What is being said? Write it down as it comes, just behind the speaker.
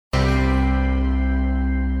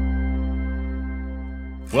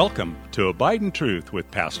Welcome to Abide in Truth with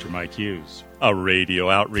Pastor Mike Hughes, a radio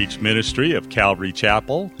outreach ministry of Calvary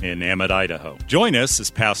Chapel in Emmett, Idaho. Join us as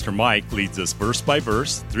Pastor Mike leads us verse by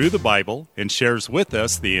verse through the Bible and shares with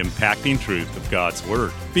us the impacting truth of God's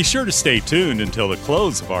Word. Be sure to stay tuned until the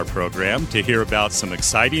close of our program to hear about some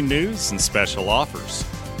exciting news and special offers.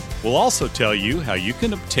 We'll also tell you how you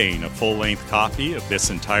can obtain a full-length copy of this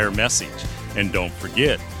entire message. And don't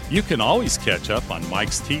forget, you can always catch up on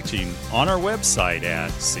Mike's teaching on our website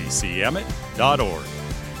at ccemmett.org.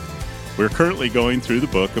 We're currently going through the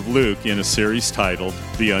book of Luke in a series titled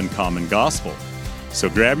The Uncommon Gospel. So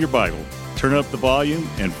grab your Bible, turn up the volume,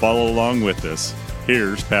 and follow along with us.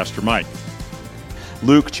 Here's Pastor Mike.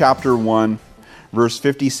 Luke chapter 1, verse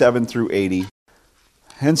 57 through 80.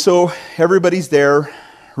 And so everybody's there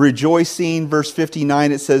rejoicing. Verse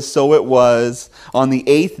 59, it says, "So it was on the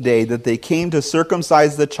 8th day that they came to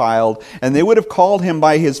circumcise the child, and they would have called him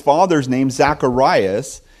by his father's name,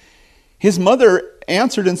 Zacharias. His mother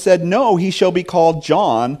answered and said, 'No, he shall be called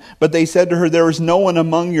John.' But they said to her, 'There is no one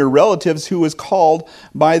among your relatives who is called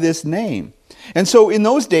by this name.'" And so in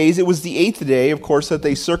those days, it was the 8th day, of course, that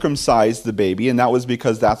they circumcised the baby. And that was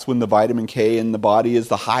because that's when the vitamin K in the body is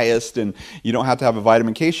the highest. And you don't have to have a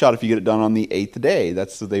vitamin K shot if you get it done on the 8th day.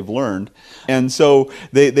 That's what they've learned. And so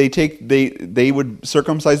they would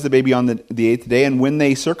circumcise the baby on the 8th day. And when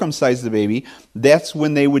they circumcised the baby, that's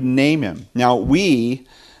when they would name him. Now, we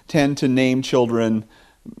tend to name children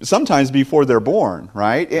sometimes before they're born,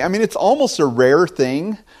 right? I mean, it's almost a rare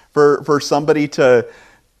thing for somebody to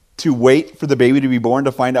wait for the baby to be born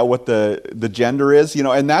to find out what the gender is,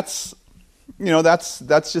 and that's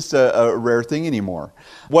just a rare thing anymore.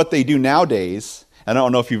 What they do nowadays, and I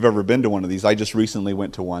don't know if you've ever been to one of these, I just recently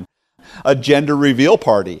went to one, a gender reveal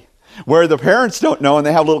party, where the parents don't know and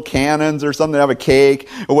they have little cannons or something, they have a cake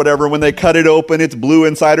or whatever. When they cut it open, it's blue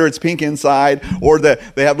inside or it's pink inside, or they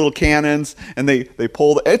have little cannons and they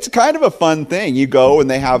pull. It's kind of a fun thing. You go and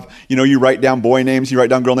they have, you write down boy names, you write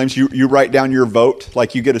down girl names, you write down your vote.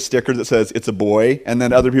 Like you get a sticker that says it's a boy, and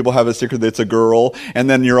then other people have a sticker that's a girl, and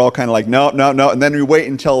then you're all kind of like, no. And then you wait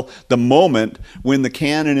until the moment when the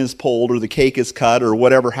cannon is pulled or the cake is cut or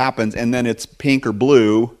whatever happens, and then it's pink or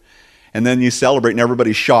blue. And then you celebrate and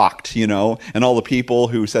everybody's shocked, and all the people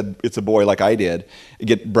who said it's a boy like I did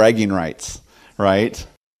get bragging rights, right?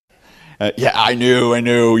 Yeah, I knew, and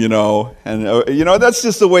that's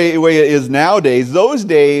just the way it is nowadays. Those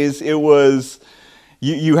days, it was,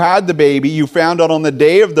 you had the baby, you found out on the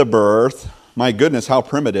day of the birth, my goodness, how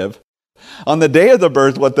primitive, on the day of the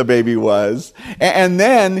birth what the baby was, and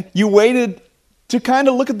then you waited to kind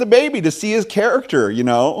of look at the baby to see his character, what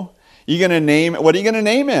are you going to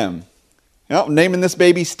name him? Naming this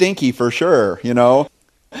baby Stinky for sure,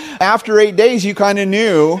 After 8 days, you kind of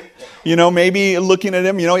knew, maybe looking at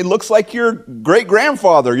him, he looks like your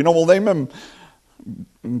great-grandfather. We'll name him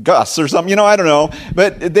Gus or something, I don't know.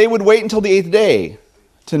 But they would wait until the 8th day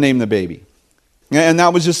to name the baby. And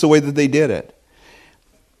that was just the way that they did it.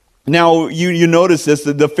 Now, you notice this,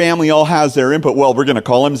 that the family all has their input. Well, we're going to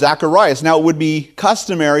call him Zacharias. Now, it would be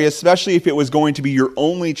customary, especially if it was going to be your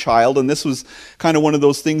only child, and this was kind of one of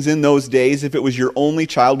those things in those days, if it was your only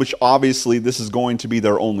child, which obviously this is going to be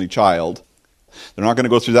their only child. They're not going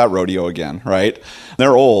to go through that rodeo again, right?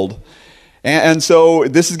 They're old. And so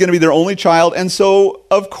this is going to be their only child, and so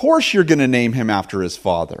of course you're going to name him after his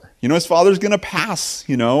father. His father's going to pass,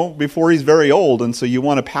 before he's very old, and so you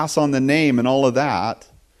want to pass on the name and all of that.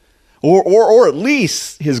 Or at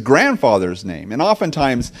least his grandfather's name. And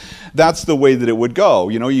oftentimes, that's the way that it would go.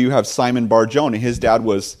 You have Simon Bar Jonah. His dad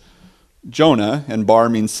was Jonah, and Bar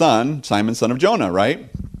means son, Simon, son of Jonah, right?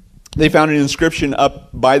 They found an inscription up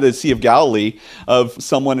by the Sea of Galilee of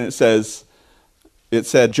someone, it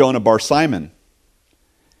said Jonah Bar Simon.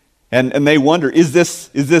 And they wonder, is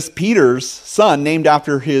this Peter's son named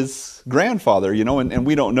after his grandfather, and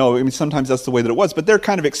we don't know. I mean, sometimes that's the way that it was, but they're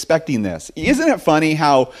kind of expecting this. Isn't it funny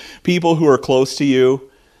how people who are close to you,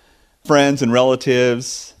 friends and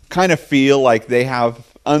relatives, kind of feel like they have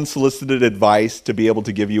unsolicited advice to be able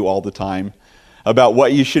to give you all the time about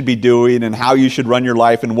what you should be doing and how you should run your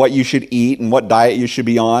life and what you should eat and what diet you should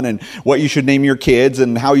be on and what you should name your kids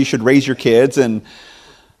and how you should raise your kids. And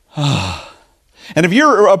if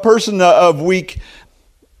you're a person of weak,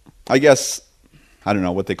 I guess, I don't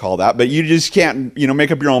know what they call that, but you just can't,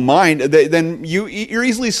 make up your own mind, then you're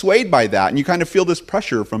easily swayed by that, and you kind of feel this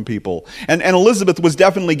pressure from people. And Elizabeth was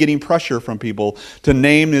definitely getting pressure from people to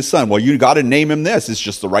name his son. Well, you got to name him this. It's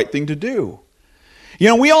just the right thing to do.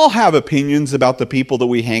 We all have opinions about the people that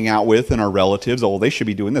we hang out with and our relatives. Oh, they should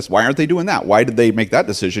be doing this. Why aren't they doing that? Why did they make that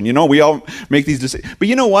decision? We all make these decisions. But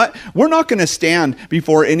you know what? We're not going to stand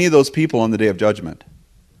before any of those people on the day of judgment.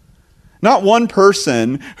 Not one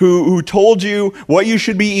person who told you what you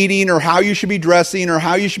should be eating or how you should be dressing or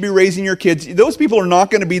how you should be raising your kids. Those people are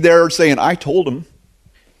not going to be there saying, I told them.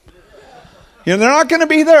 They're not going to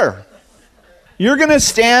be there. You're going to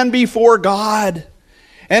stand before God.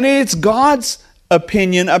 And it's God's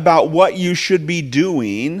opinion about what you should be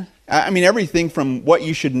doing. I mean, everything from what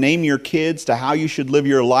you should name your kids to how you should live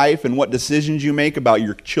your life and what decisions you make about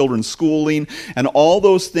your children's schooling and all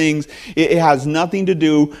those things. It has nothing to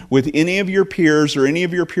do with any of your peers or any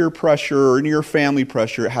of your peer pressure or any of your family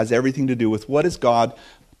pressure. It has everything to do with what has God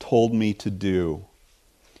told me to do.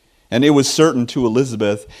 And it was certain to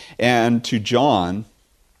Elizabeth and to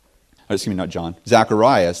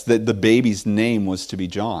Zacharias, that the baby's name was to be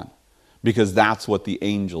John, because that's what the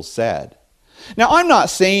angel said. Now, I'm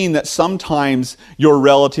not saying that sometimes your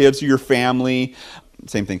relatives or your family,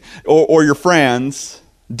 same thing, or your friends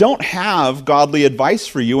don't have godly advice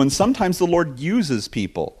for you, and sometimes the Lord uses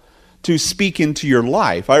people to speak into your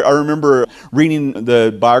life. I remember reading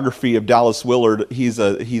the biography of Dallas Willard. He's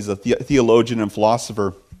a theologian and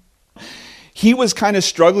philosopher. He was kind of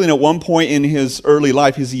struggling at one point in his early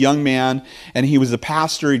life. He's a young man, and he was a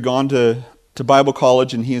pastor. He'd gone to Bible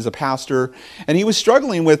college, and he is a pastor. And he was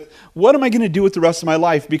struggling with, what am I going to do with the rest of my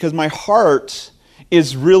life? Because my heart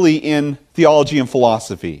is really in theology and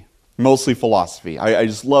philosophy, mostly philosophy. I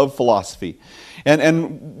just love philosophy.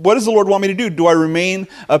 And what does the Lord want me to do? Do I remain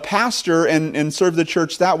a pastor and serve the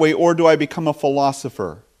church that way, or do I become a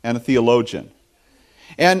philosopher and a theologian?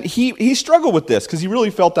 And he struggled with this because he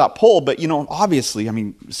really felt that pull. But, obviously,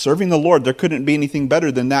 serving the Lord, there couldn't be anything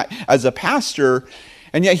better than that as a pastor.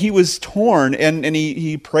 And yet he was torn, and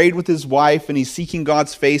he prayed with his wife, and he's seeking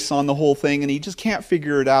God's face on the whole thing, and he just can't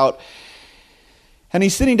figure it out. And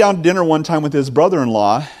he's sitting down to dinner one time with his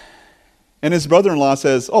brother-in-law, and his brother-in-law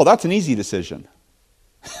says, "Oh, that's an easy decision."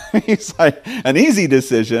 He's like, "An easy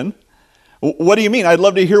decision? What do you mean? I'd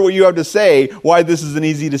love to hear what you have to say, why this is an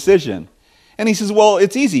easy decision." And he says, "Well,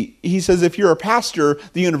 it's easy." He says, "If you're a pastor,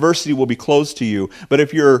 the university will be closed to you. But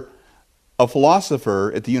if you're a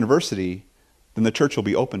philosopher at the university, then the church will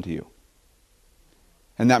be open to you."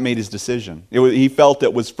 And that made his decision. He felt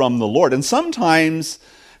it was from the Lord. And sometimes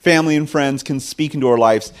family and friends can speak into our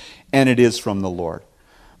lives, and it is from the Lord.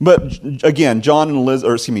 But again,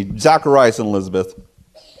 Zacharias and Elizabeth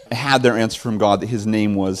had their answer from God that his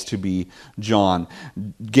name was to be John.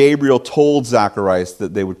 Gabriel told Zacharias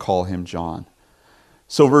that they would call him John.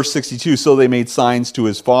 So verse 62, so they made signs to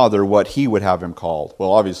his father what he would have him called.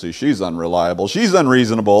 Well, obviously she's unreliable. She's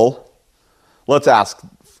unreasonable. Let's ask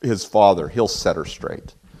his father. He'll set her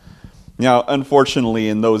straight. Now, unfortunately,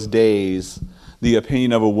 in those days, the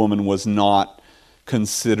opinion of a woman was not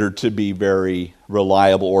considered to be very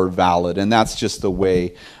reliable or valid. And that's just the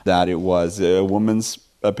way that it was. A woman's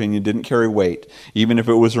opinion didn't carry weight, even if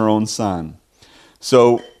it was her own son.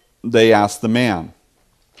 So they asked the man.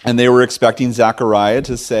 And they were expecting Zechariah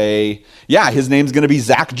to say, yeah, his name's going to be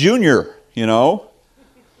Zach Jr.,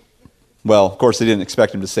 Well, of course, they didn't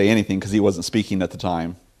expect him to say anything because he wasn't speaking at the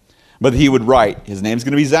time. But he would write, his name's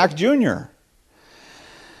going to be Zach Jr.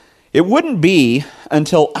 It wouldn't be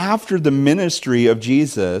until after the ministry of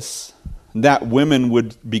Jesus that women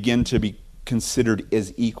would begin to be considered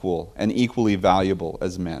as equal and equally valuable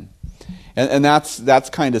as men. And that's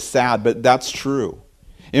kind of sad, but that's true.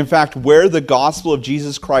 In fact, where the gospel of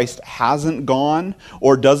Jesus Christ hasn't gone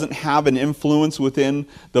or doesn't have an influence within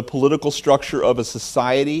the political structure of a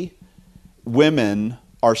society, women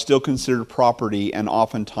are still considered property and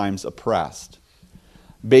oftentimes oppressed.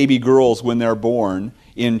 Baby girls, when they're born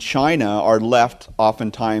in China, are left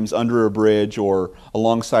oftentimes under a bridge or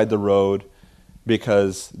alongside the road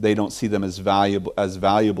because they don't see them as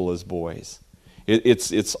valuable as boys.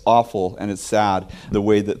 It's awful and it's sad the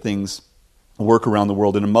way that things work around the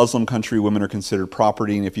world. In a Muslim country, women are considered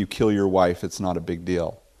property, and if you kill your wife, it's not a big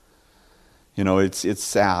deal. It's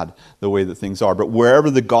sad the way that things are. But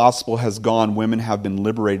wherever the gospel has gone, women have been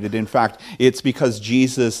liberated. In fact, it's because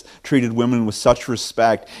Jesus treated women with such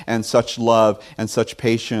respect and such love and such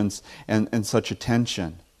patience and such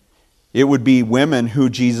attention. It would be women who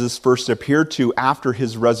Jesus first appeared to after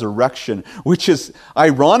his resurrection, which is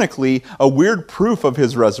ironically a weird proof of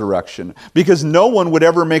his resurrection, because no one would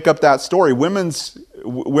ever make up that story. Women's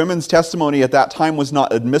testimony at that time was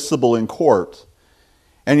not admissible in court,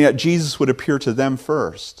 and yet Jesus would appear to them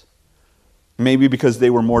first. Maybe because they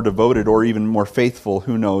were more devoted or even more faithful,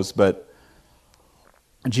 who knows, but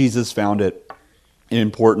Jesus found it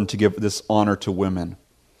important to give this honor to women.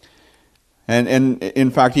 And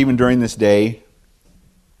in fact, even during this day,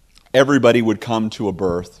 everybody would come to a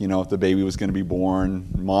birth. You know, if the baby was going to be born,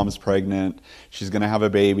 mom's pregnant, she's going to have a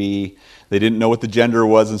baby. They didn't know what the gender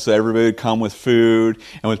was, and so everybody would come with food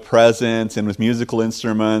and with presents and with musical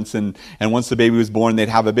instruments. And once the baby was born, they'd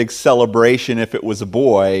have a big celebration if it was a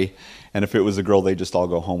boy, and if it was a girl, they'd just all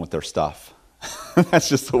go home with their stuff. That's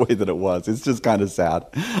just the way that it was. It's just kind of sad.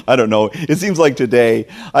 I don't know. It seems like today,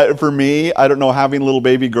 for me, I don't know, having a little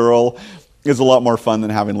baby girl is a lot more fun than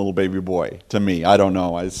having a little baby boy, to me. I don't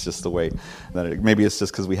know. It's just the way that maybe it's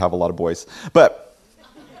just because we have a lot of boys. But,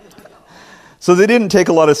 so they didn't take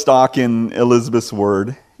a lot of stock in Elizabeth's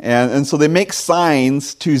word. And so they make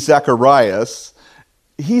signs to Zacharias.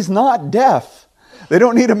 He's not deaf. They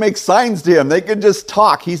don't need to make signs to him. They can just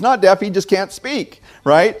talk. He's not deaf. He just can't speak,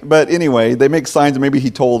 right? But anyway, they make signs. And maybe he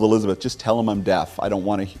told Elizabeth, just tell him I'm deaf. I don't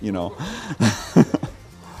want to,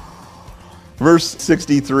 Verse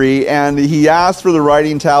 63, and he asked for the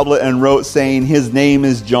writing tablet and wrote, saying, his name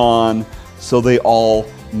is John. So they all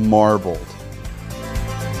marveled.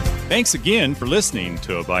 Thanks again for listening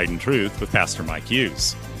to Abide in Truth with Pastor Mike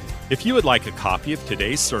Hughes. If you would like a copy of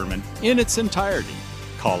today's sermon in its entirety,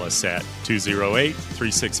 call us at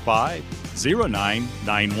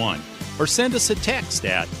 208-365-0991 or send us a text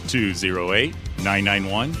at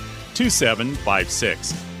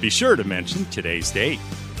 208-991-2756. Be sure to mention today's date.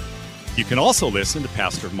 You can also listen to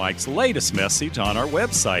Pastor Mike's latest message on our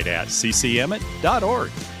website at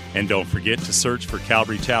ccemmett.org. And don't forget to search for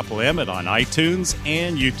Calvary Chapel Emmett on iTunes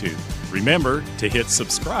and YouTube. Remember to hit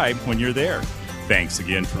subscribe when you're there. Thanks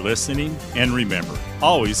again for listening, and remember,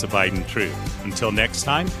 always abide in truth. Until next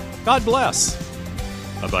time, God bless.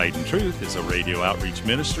 Abide in Truth is a radio outreach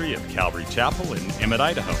ministry of Calvary Chapel in Emmett,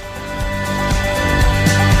 Idaho.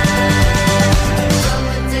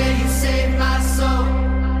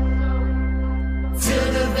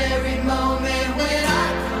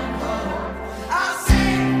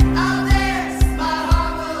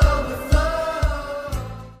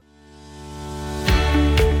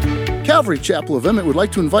 Calvary Chapel of Emmett would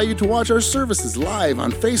like to invite you to watch our services live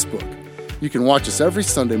on Facebook. You can watch us every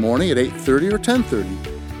Sunday morning at 8:30 or 10:30.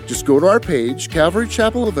 Just go to our page, Calvary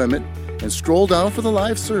Chapel of Emmett, and scroll down for the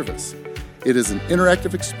live service. It is an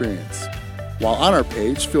interactive experience. While on our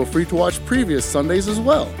page, feel free to watch previous Sundays as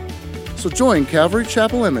well. So join Calvary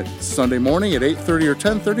Chapel Emmett Sunday morning at 8:30 or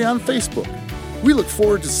 10:30 on Facebook. We look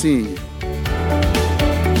forward to seeing you.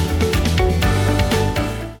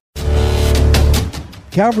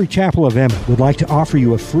 Calvary Chapel of Emmett would like to offer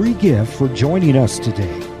you a free gift for joining us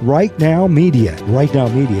today. Right Now Media. Right Now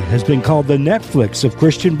Media has been called the Netflix of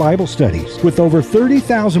Christian Bible studies. With over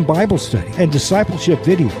 30,000 Bible study and discipleship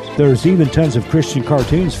videos, there's even tons of Christian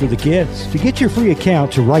cartoons for the kids. To get your free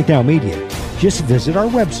account to Right Now Media, just visit our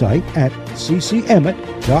website at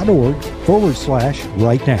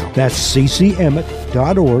ccemmett.org/right now. That's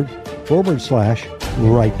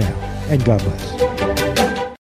ccemmett.org/right now. And God bless.